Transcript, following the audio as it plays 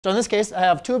So in this case, I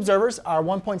have two observers are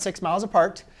 1.6 miles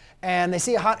apart, and they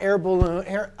see a hot air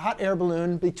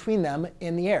balloon between them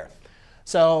in the air.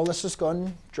 So let's just go ahead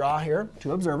and draw here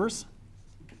two observers.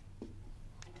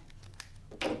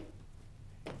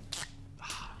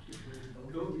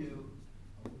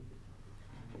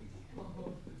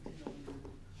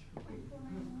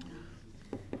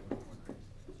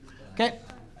 OK,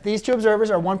 these two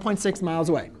observers are 1.6 miles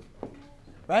away,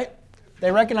 right?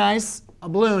 They recognize a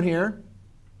balloon here.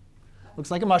 Looks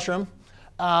like a mushroom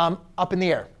up in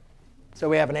the air. So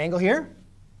we have an angle here,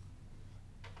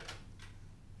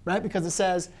 right? Because it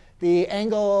says the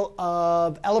angle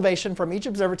of elevation from each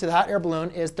observer to the hot air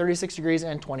balloon is 36 degrees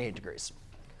and 28 degrees.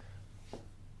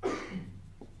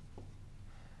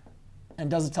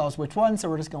 And doesn't tell us which one, so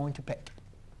we're just going to pick.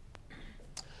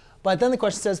 But then the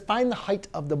question says, find the height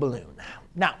of the balloon.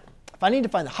 Now, if I need to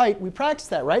find the height, we practiced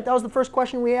that, right? That was the first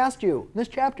question we asked you in this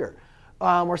chapter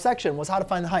or section, was how to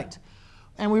find the height.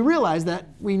 And we realized that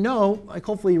we know, like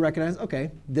hopefully you recognize,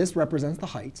 OK, this represents the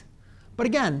height. But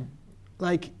again,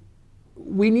 like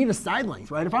we need a side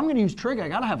length, right? If I'm going to use trig, I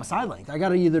got to have a side length. I got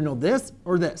to either know this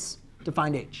or this to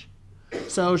find h.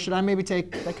 So should I maybe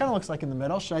take, that kind of looks like in the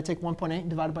middle. Should I take 1.8 and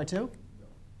divide it by 2?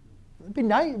 It'd be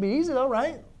nice, it'd be easy though,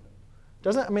 right?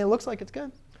 Doesn't, I mean, it looks like it's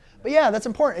good. But yeah, that's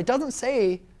important. It doesn't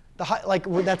say the height, like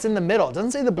that's in the middle. It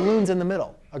doesn't say the balloon's in the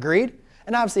middle. Agreed?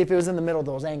 And obviously, if it was in the middle,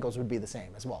 those angles would be the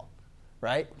same as well,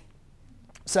 right?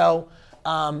 So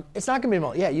it's not going to be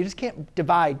middle. Yeah, you just can't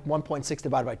divide 1.6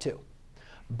 divided by 2.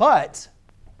 But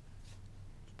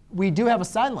we do have a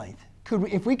side length.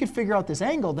 If we could figure out this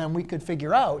angle, then we could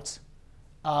figure out,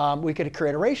 we could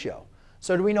create a ratio.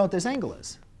 So do we know what this angle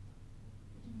is?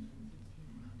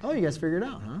 Oh, you guys figured it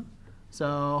out, huh?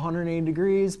 So 180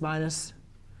 degrees minus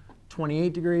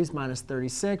 28 degrees minus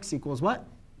 36 equals what?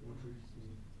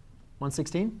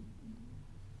 116?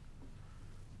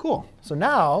 Cool. So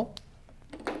now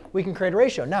we can create a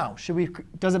ratio. Now,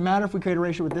 does it matter if we create a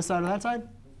ratio with this side or that side?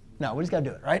 No, we just got to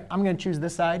do it, right? I'm going to choose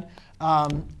this side.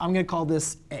 I'm going to call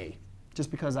this A, just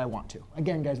because I want to.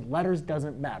 Again, guys, letters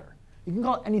doesn't matter. You can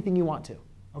call it anything you want to,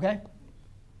 OK?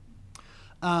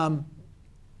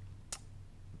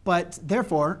 But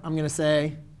therefore, I'm going to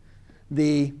say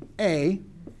the A,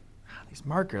 these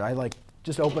markers, I like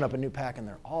just open up a new pack and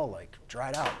they're all like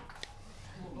dried out.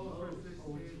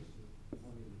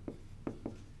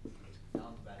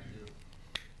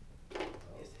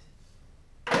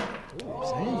 Ooh,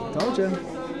 see? Told you.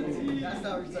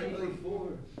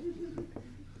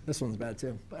 This one's bad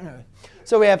too. But anyway.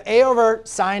 So we have A over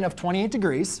sine of 28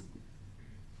 degrees,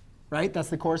 right? That's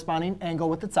the corresponding angle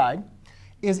with its side,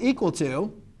 is equal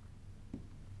to,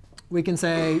 we can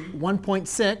say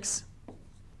 1.6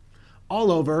 all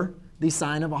over the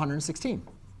sine of 116.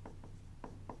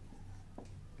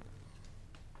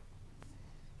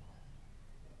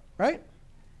 Right?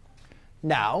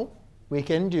 Now, we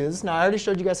can do this. Now, I already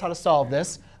showed you guys how to solve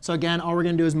this. So again, all we're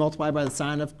going to do is multiply by the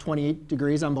sine of 28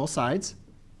 degrees on both sides.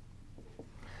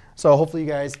 So hopefully you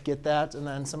guys get that. And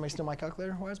then somebody steal my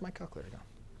calculator? Where's my calculator go?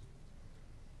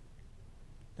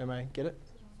 Everybody get it?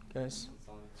 Guys?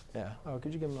 Yeah. Oh,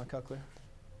 could you give me my calculator?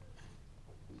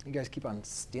 You guys keep on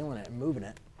stealing it and moving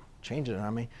it, changing it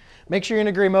on me. Make sure you're in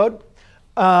agree mode.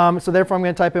 So therefore, I'm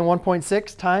going to type in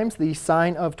 1.6 times the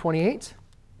sine of 28.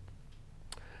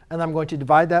 And I'm going to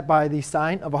divide that by the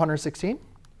sine of 116.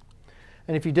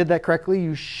 And if you did that correctly,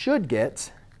 you should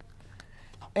get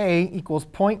A equals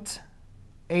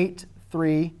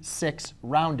 0.836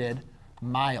 rounded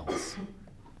miles.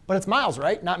 But it's miles,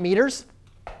 right? Not meters?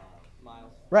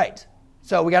 Miles. Right.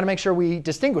 So we got to make sure we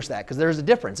distinguish that, because there's a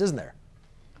difference, isn't there?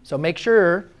 So make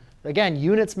sure, again,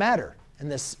 units matter in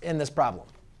this problem.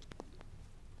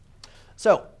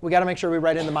 So we got to make sure we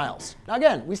write in the miles. Now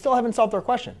again, we still haven't solved our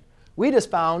question. We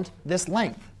just found this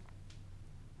length.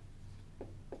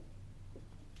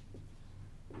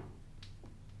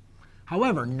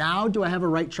 However, now do I have a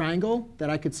right triangle that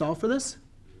I could solve for this?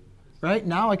 Right?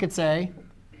 Now I could say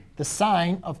the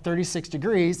sine of 36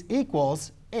 degrees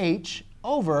equals h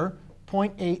over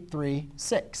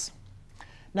 0.836.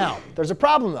 Now, there's a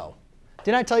problem, though.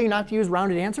 Didn't I tell you not to use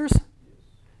rounded answers?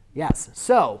 Yes.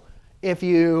 So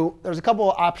there's a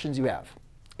couple of options you have.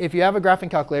 If you have a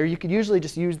graphing calculator, you could usually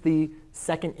just use the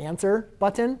second answer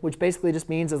button, which basically just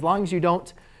means as long as you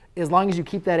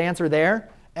keep that answer there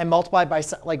and multiply by,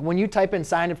 like when you type in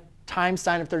times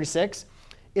sine of 36,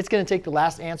 it's going to take the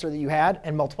last answer that you had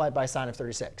and multiply it by sine of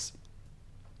 36.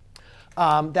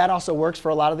 That also works for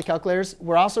a lot of the calculators.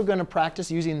 We're also going to practice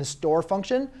using the store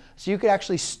function. So you could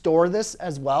actually store this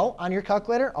as well on your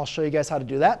calculator. I'll show you guys how to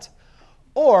do that.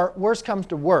 Or worst comes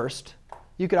to worst,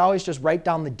 you could always just write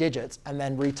down the digits and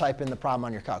then retype in the problem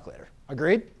on your calculator.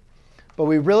 Agreed? But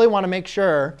we really want to make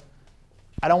sure,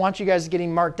 I don't want you guys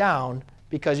getting marked down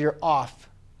because you're off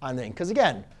on the thing. Because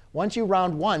again, once you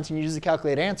round once and you use the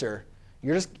calculated answer,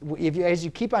 as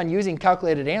you keep on using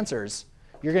calculated answers,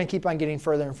 you're going to keep on getting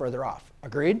further and further off.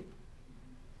 Agreed?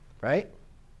 Right?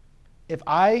 If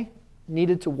I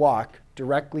needed to walk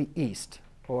directly east,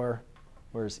 or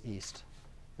where's east?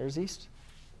 There's east?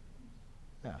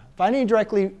 Yeah. If I need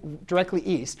directly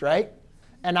east, right?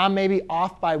 And I'm maybe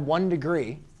off by 1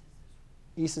 degree.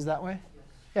 East is that way?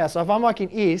 Yeah, so if I'm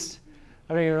walking east,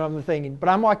 I don't even know what I'm thinking, but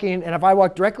I'm walking, and if I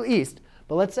walk directly east,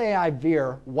 but let's say I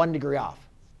veer 1 degree off.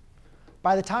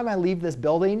 By the time I leave this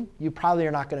building, you probably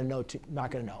are not going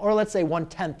to know. Or let's say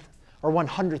 1/10 or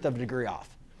 1/100th of a degree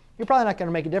off. You're probably not going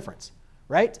to make a difference,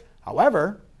 right?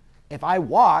 However, if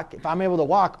I'm able to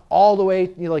walk all the way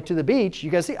like to the beach,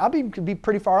 you guys see, could be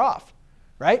pretty far off,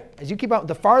 right? As you keep out,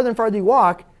 the farther and farther you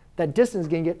walk, that distance is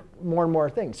going to get more and more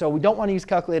things. So we don't want to use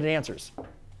calculated answers.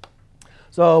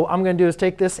 So what I'm going to do is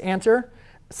take this answer,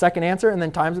 second answer, and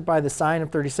then times it by the sine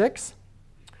of 36.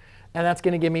 And that's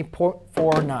going to give me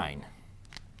 0.49.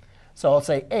 So I'll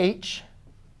say h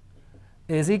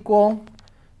is equal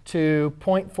to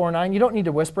 0.49. You don't need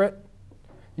to whisper it.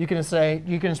 You can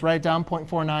just write it down,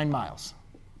 0.49 miles.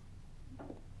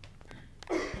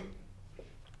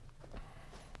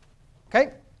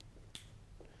 OK?